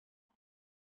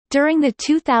During the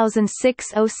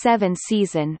 2006-07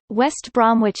 season, West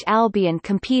Bromwich Albion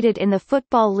competed in the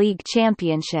Football League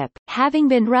Championship, having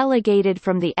been relegated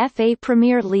from the FA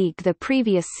Premier League the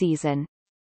previous season.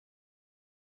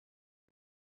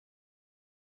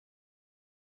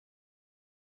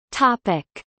 Topic: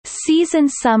 Season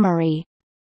summary.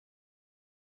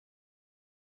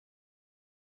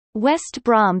 West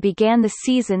Brom began the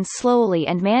season slowly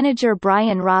and manager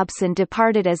Brian Robson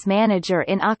departed as manager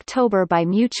in October by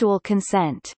mutual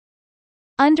consent.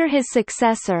 Under his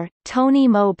successor, Tony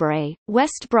Mowbray,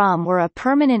 West Brom were a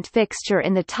permanent fixture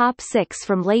in the top six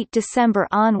from late December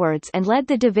onwards and led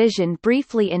the division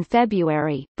briefly in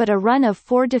February, but a run of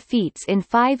 4 defeats in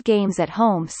 5 games at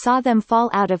home saw them fall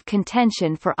out of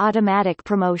contention for automatic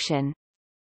promotion.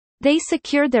 They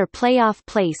secured their playoff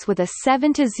place with a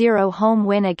 7-0 home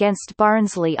win against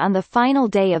Barnsley on the final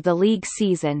day of the league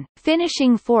season,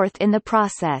 finishing 4th in the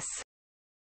process.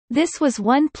 This was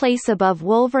 1 place above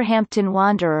Wolverhampton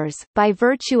Wanderers, by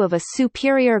virtue of a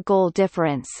superior goal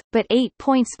difference, but 8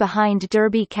 points behind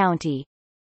Derby County.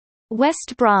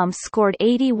 West Brom scored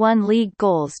 81 league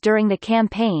goals during the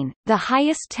campaign, the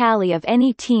highest tally of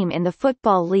any team in the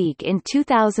Football League in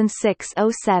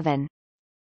 2006-07.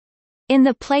 In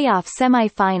the playoff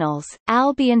semi-finals,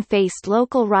 Albion faced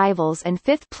local rivals and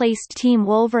 5th-placed team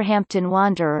Wolverhampton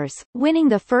Wanderers, winning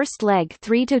the first leg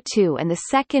 3-2 and the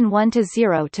second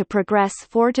 1-0 to progress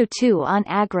 4-2 on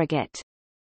aggregate.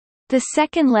 The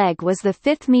second leg was the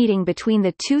 5th meeting between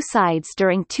the two sides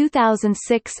during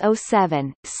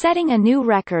 2006-07, setting a new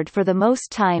record for the most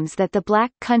times that the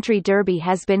Black Country Derby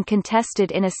has been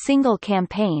contested in a single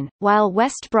campaign, while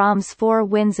West Brom's 4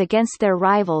 wins against their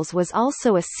rivals was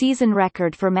also a season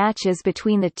record for matches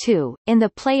between the two. In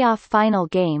the playoff final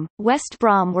game, West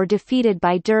Brom were defeated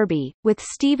by Derby, with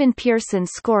Stephen Pearson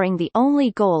scoring the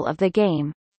only goal of the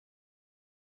game.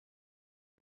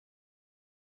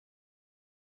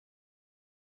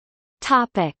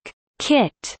 Topic: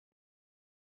 Kit.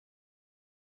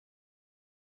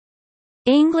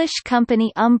 English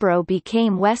company Umbro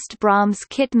became West Brom's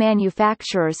kit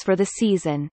manufacturers for the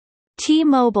season.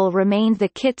 T-Mobile remained the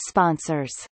kit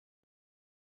sponsors.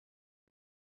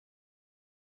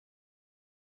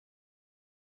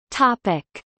 Topic: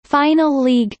 Final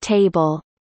league table.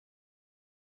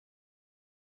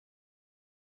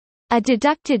 A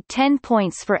deducted 10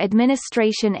 points for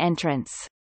administration entrance.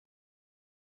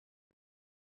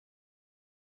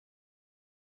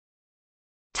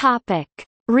 Topic: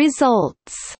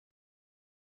 Results.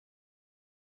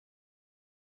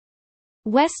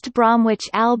 West Bromwich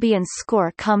Albion's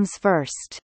score comes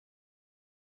first.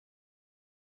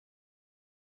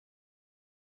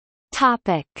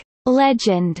 Topic: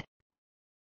 Legend.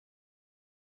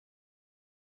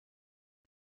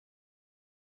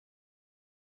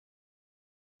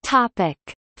 Topic: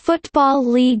 Football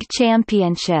League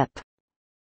Championship.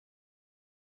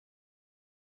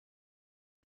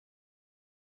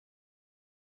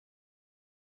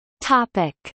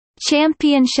 Topic: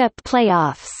 Championship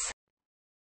playoffs.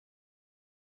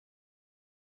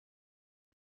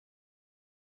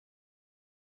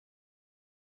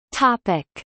 Topic: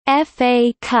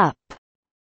 FA Cup.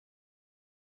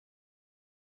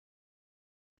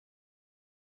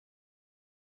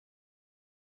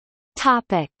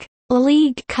 Topic: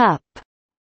 League Cup.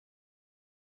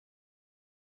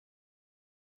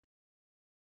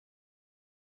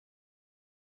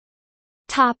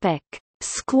 Topic: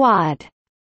 Squad.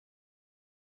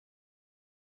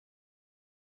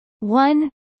 1.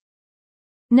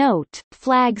 Note: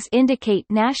 flags indicate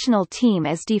national team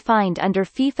as defined under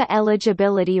FIFA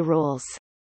eligibility rules.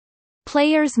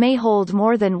 Players may hold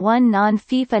more than one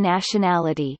non-FIFA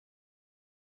nationality.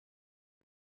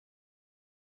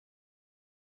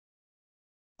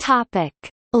 Topic: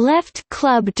 Left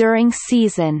club during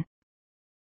season.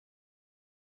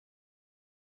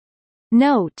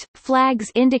 Note: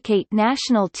 flags indicate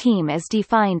national team as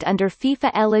defined under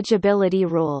FIFA eligibility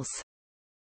rules.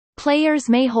 Players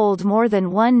may hold more than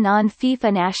one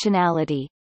non-FIFA nationality.